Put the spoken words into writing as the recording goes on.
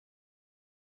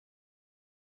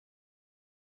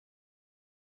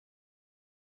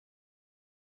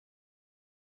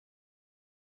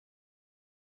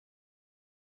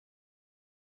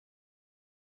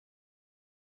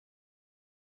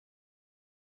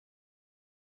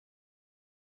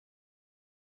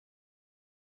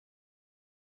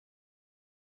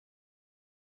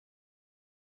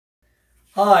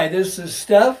Hi, this is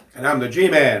Steph, And I'm the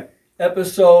G-Man.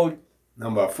 episode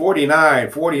Number 49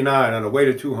 on the way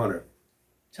to 200.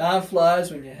 Time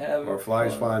Flies When You're Having Or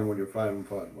flies Fun. fine when you're having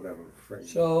fun, whatever.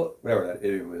 So Whatever that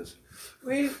idiom is.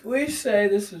 we say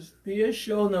this is BS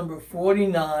show number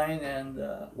 49, and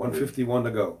 151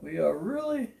 to go. we are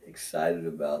really excited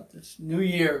about this new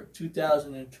year,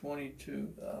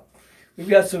 2022. We've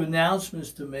got some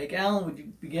announcements to make. Alan, would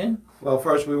you begin? Well,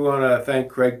 first we want to thank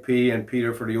Craig P. and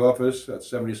Peter for the office at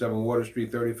 77 Water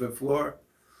Street, 35th floor.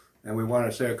 And we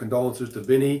want to say our condolences to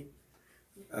Vinny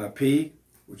P.,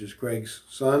 which is Craig's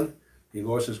son. He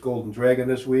lost his golden dragon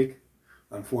this week.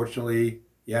 Unfortunately,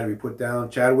 he had to be put down.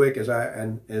 Chadwick,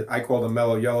 I called him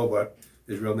Mellow Yellow, but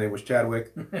his real name was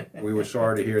Chadwick. We were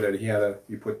sorry to hear that he had to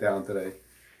be put down today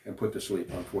and put to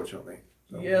sleep, unfortunately.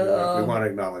 So Yeah, we want to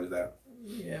acknowledge that.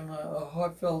 Yeah, my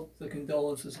heartfelt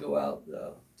condolences go out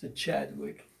to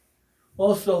Chadwick.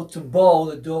 Also to Bo,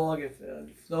 the dog. If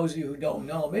those of you who don't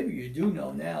know, maybe you do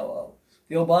know now,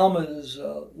 the Obamas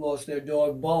lost their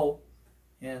dog Bo,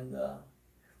 and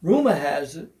rumor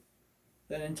has it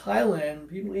that in Thailand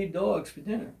people eat dogs for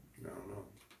dinner. I don't know.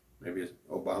 Maybe it's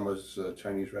Obama's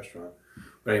Chinese restaurant.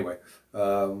 But anyway,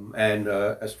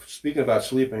 as speaking about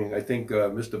sleeping, I think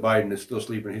Mr. Biden is still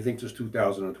sleeping. He thinks it's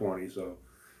 2020. So,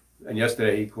 and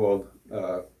yesterday he called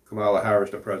Kamala Harris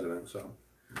the president. So,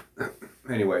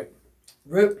 anyway.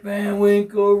 Rip Van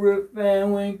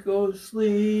Winkle,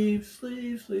 sleep,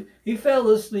 sleep, sleep. He fell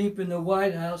asleep in the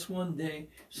White House one day.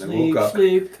 Sleep,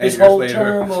 sleep, his whole later.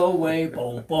 term away.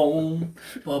 Boom, boom,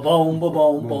 boom, boom,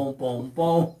 boom, boom, boom,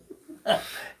 boom.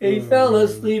 He fell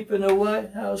asleep in the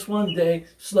White House one day.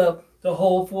 Slept the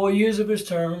whole 4 years of his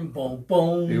term. Boom,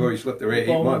 boom. He already slept there 8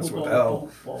 months. What the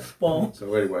hell? Boom, boom.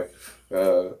 So anyway,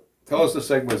 tell us the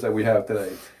segments that we have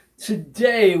today.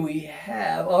 Today we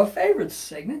have our favorite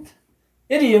segment.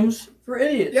 Idioms for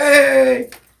Idiots. Yay!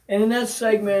 And in that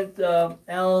segment,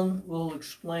 Alan will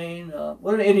explain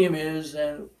what an idiom is,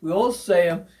 and we all say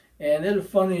them, and they're the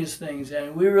funniest things,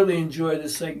 and we really enjoy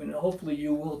this segment, and hopefully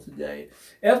you will today.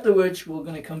 After which, we're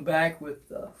going to come back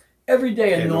with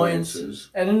everyday annoyances.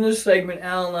 And in this segment,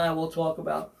 Alan and I will talk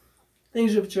about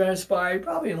things that have transpired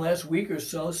probably in the last week or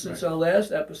so since our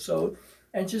last episode,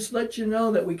 and just let you know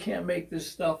that we can't make this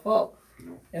stuff up.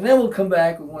 And then we'll come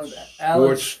back with one of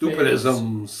Alan's sports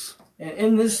stupidisms. And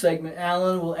in this segment,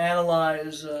 Alan will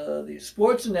analyze the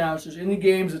sports announcers in the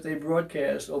games that they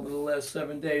broadcast over the last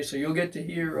 7 days. So you'll get to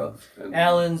hear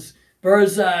Alan's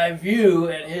bird's eye view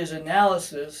and his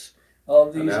analysis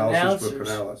of these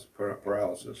announcers.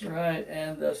 Paralysis. Right,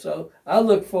 and so I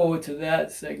look forward to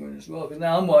that segment as well, because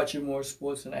now I'm watching more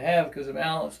sports than I have because of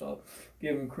Alan, so I'll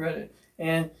give him credit.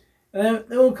 And then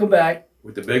we'll come back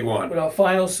with the big one. With our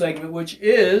final segment, which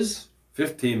is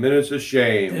 15 minutes of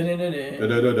shame.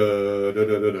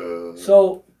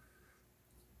 So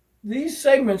these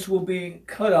segments will be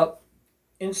cut up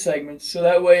in segments, so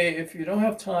that way if you don't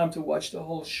have time to watch the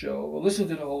whole show, or listen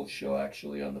to the whole show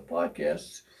actually on the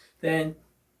podcasts, then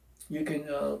you can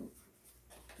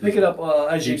pick it up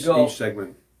as you go. Each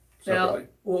segment separately. Now,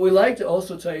 what we like to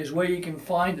also tell you is where you can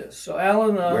find us. So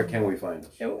Alan... where can we find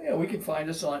us? Yeah, we can find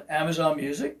us on Amazon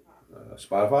Music.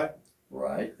 Spotify.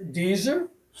 Right. Deezer.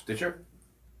 Stitcher.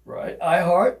 Right.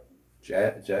 iHeart.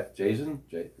 Jason.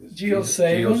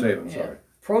 GeoSaven. Sorry.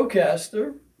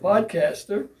 Procaster.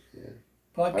 Podcaster. Yeah.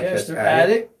 Podcaster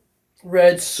Addict.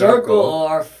 Red Circle,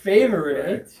 our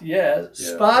favorite. Right. Yeah.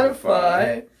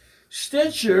 Spotify.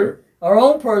 Stitcher. Our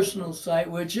own personal site,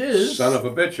 which is... Son of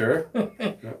a bitcher.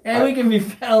 And we can be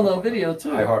found on video, too.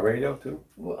 iHeartRadio, too.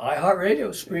 Well, iHeartRadio,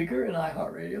 Spreaker, and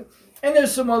iHeartRadio. And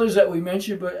there's some others that we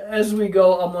mentioned, but as we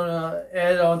go, I'm going to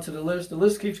add on to the list. The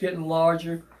list keeps getting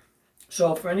larger.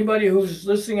 So for anybody who's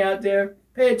listening out there,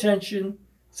 pay attention,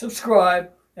 subscribe,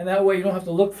 and that way you don't have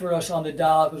to look for us on the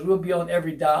dial, because we'll be on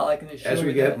every dial. I can assure you. As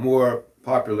we get more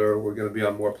popular, we're going to be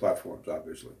on more platforms,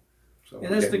 obviously. So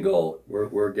and that's the goal.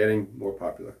 We're getting more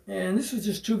popular. And this was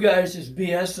just two guys just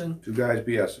BSing. Two guys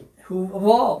BSing. Who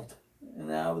evolved. And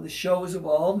now the show has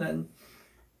evolved, and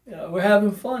we're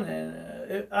having fun.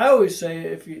 And I always say,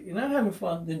 if you're not having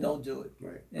fun, then don't do it.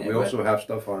 Right. And we also have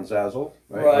stuff on Zazzle.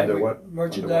 Right.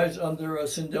 Merchandise under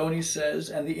Sindoni Says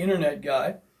and the Internet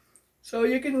Guy. So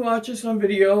you can watch us on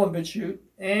video on BitChute,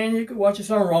 and you can watch us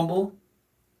on Rumble.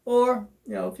 Or,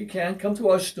 if you can, come to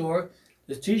our store.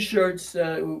 The T-shirts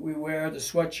that we wear, the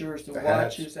sweatshirts, the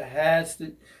watches, the hats,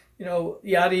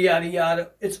 yada, yada,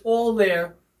 yada. It's all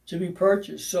there to be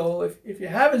purchased. So if you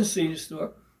haven't seen the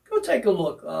store, go take a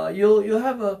look. You'll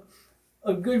have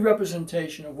a good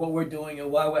representation of what we're doing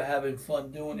and why we're having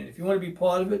fun doing it. If you want to be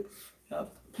part of it,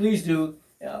 please do.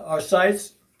 Our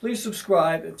sites, please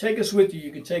subscribe and take us with you.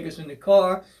 You can take us in the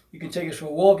car. You can take us for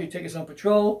a walk. You can take us on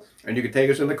patrol. And you can take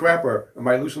us in the crapper. It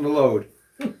might loosen the load.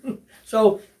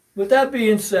 So, with that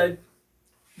being said,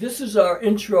 this is our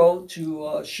intro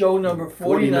to show number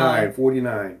 49.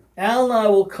 49. Al and I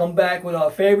will come back with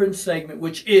our favorite segment,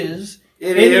 which is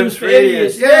Idioms for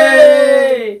Idiots.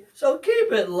 Yay! So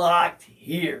keep it locked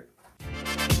here